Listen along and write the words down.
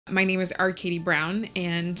My name is Arkady Brown,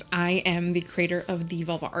 and I am the creator of the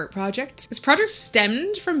Vulva Art Project. This project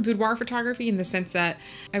stemmed from boudoir photography in the sense that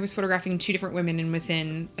I was photographing two different women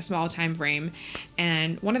within a small time frame,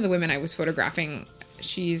 and one of the women I was photographing,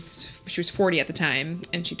 she was 40 at the time,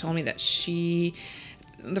 and she told me that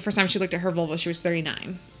the first time she looked at her vulva, she was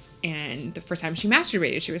 39. And the first time she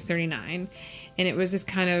masturbated, she was 39. And it was this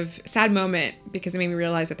kind of sad moment because it made me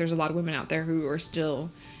realize that there's a lot of women out there who are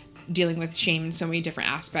still dealing with shame in so many different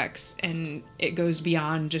aspects, and it goes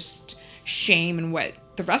beyond just shame and what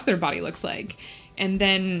the rest of their body looks like. And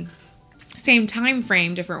then same time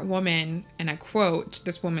frame, different woman, and I quote,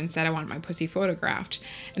 this woman said, "I want my pussy photographed."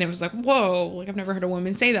 And it was like, whoa, like I've never heard a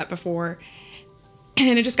woman say that before.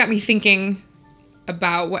 And it just got me thinking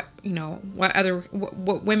about what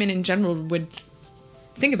women in general would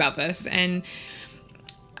think about this. And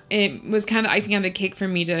it was kind of icing on the cake for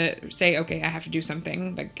me to say, okay, I have to do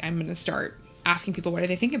something. Like, I'm going to start asking people, what do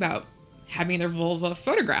they think about having their vulva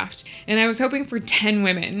photographed? And I was hoping for 10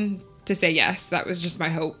 women to say yes. That was just my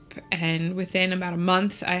hope. And within about a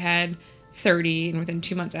month, I had 30. And within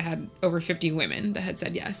 2 months, I had over 50 women that had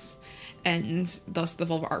said yes. And thus the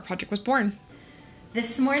Vulva Art Project was born.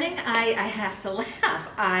 This morning, I have to laugh.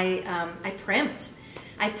 I primped.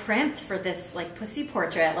 I primped for this like pussy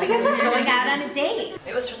portrait, like I was going out on a date.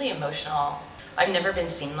 It was really emotional. I've never been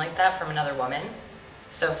seen like that from another woman.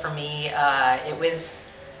 So for me, it was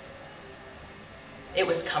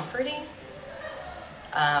comforting.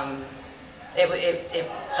 It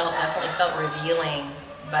definitely felt revealing,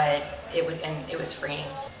 but it was freeing.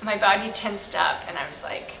 My body tensed up, and I was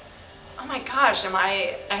like, oh my gosh,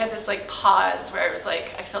 I had this like pause where I was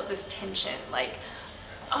like, I felt this tension, like,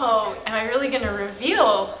 oh, am I really going to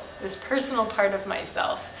reveal this personal part of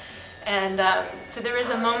myself? And so there was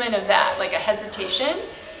a moment of that, like a hesitation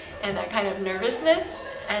and that kind of nervousness.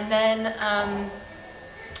 And then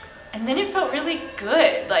it felt really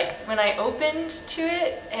good. Like when I opened to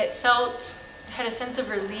it, it had a sense of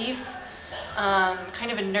relief,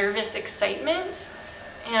 kind of a nervous excitement.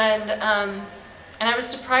 And I was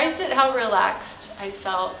surprised at how relaxed I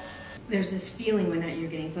felt. There's this feeling when you're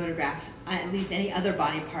getting photographed, at least any other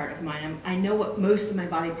body part of mine. I know what most of my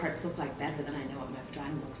body parts look like better than I know what my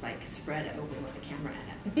vagina looks like, spread open with the camera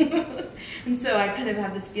in it. And so I kind of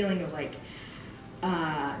have this feeling of like,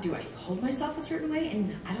 do I hold myself a certain way?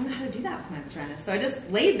 And I don't know how to do that with my vagina. So I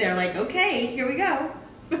just laid there like, okay, here we go.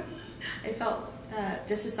 I felt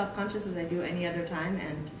just as self-conscious as I do any other time,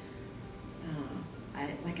 and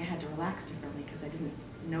I had to relax differently because I didn't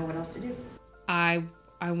know what else to do.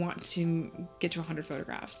 I want to get to 100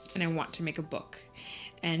 photographs, and I want to make a book,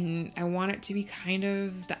 and I want it to be kind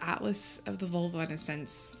of the atlas of the vulva in a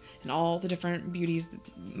sense, and all the different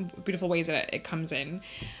beautiful ways that it comes in.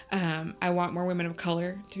 I want more women of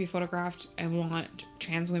color to be photographed. I want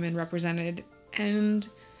trans women represented, and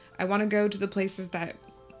I want to go to the places that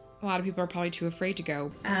a lot of people are probably too afraid to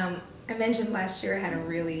go. I mentioned last year I had a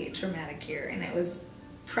really traumatic year, and it was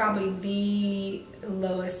probably the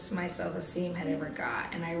lowest my self-esteem had ever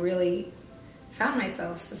got, and I really found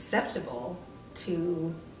myself susceptible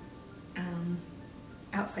to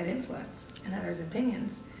outside influence and others'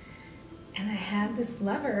 opinions. And I had this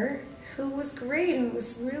lover who was great, and it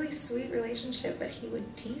was a really sweet relationship, but he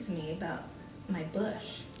would tease me about my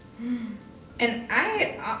bush. And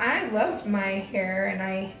I loved my hair, and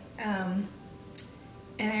I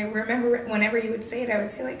remember whenever he would say it, I would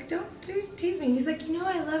say like, don't tease me. He's like,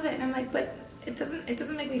 I love it. And I'm like, but it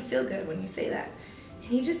doesn't make me feel good when you say that.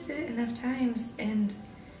 And he just did it enough times, and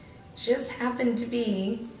just happened to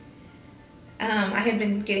be, I had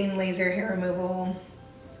been getting laser hair removal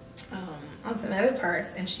on some other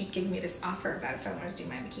parts, and she gave me this offer about if I wanted to do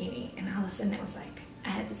my bikini. And all of a sudden it was like, I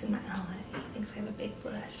had this in my, he thinks I have a big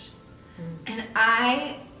bush. And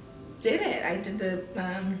I did it. I did the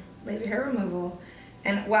laser hair removal.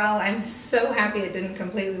 And while I'm so happy it didn't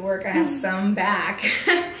completely work, I have some back.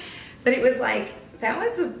 But it was like, that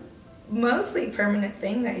was a mostly permanent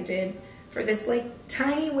thing that I did for this like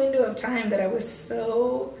tiny window of time that I was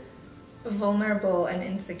so vulnerable and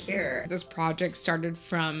insecure. This project started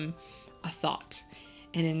from a thought,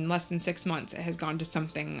 and in less than 6 months, it has gone to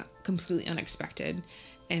something completely unexpected.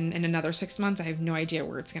 And in another 6 months, I have no idea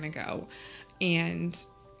where it's gonna go. And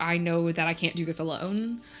I know that I can't do this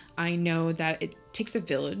alone. I know that it takes a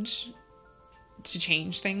village to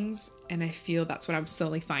change things, and I feel that's what I'm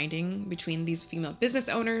slowly finding between these female business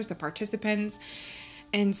owners, the participants.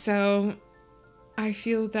 And so I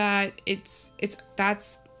feel that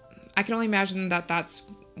I can only imagine that that's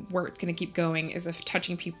where it's going to keep going, is of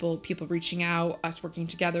touching people, people reaching out, us working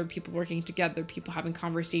together, people having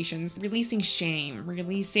conversations, releasing shame,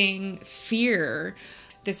 releasing fear.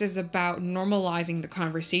 This is about normalizing the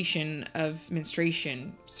conversation of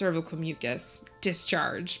menstruation, cervical mucus,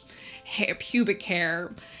 discharge, hair, pubic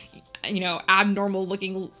hair, you know, abnormal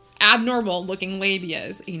looking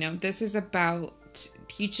labias. You know, this is about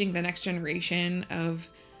teaching the next generation of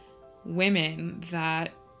women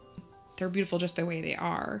that they're beautiful just the way they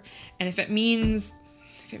are. And if it means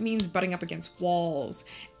butting up against walls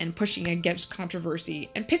and pushing against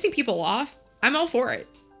controversy and pissing people off, I'm all for it.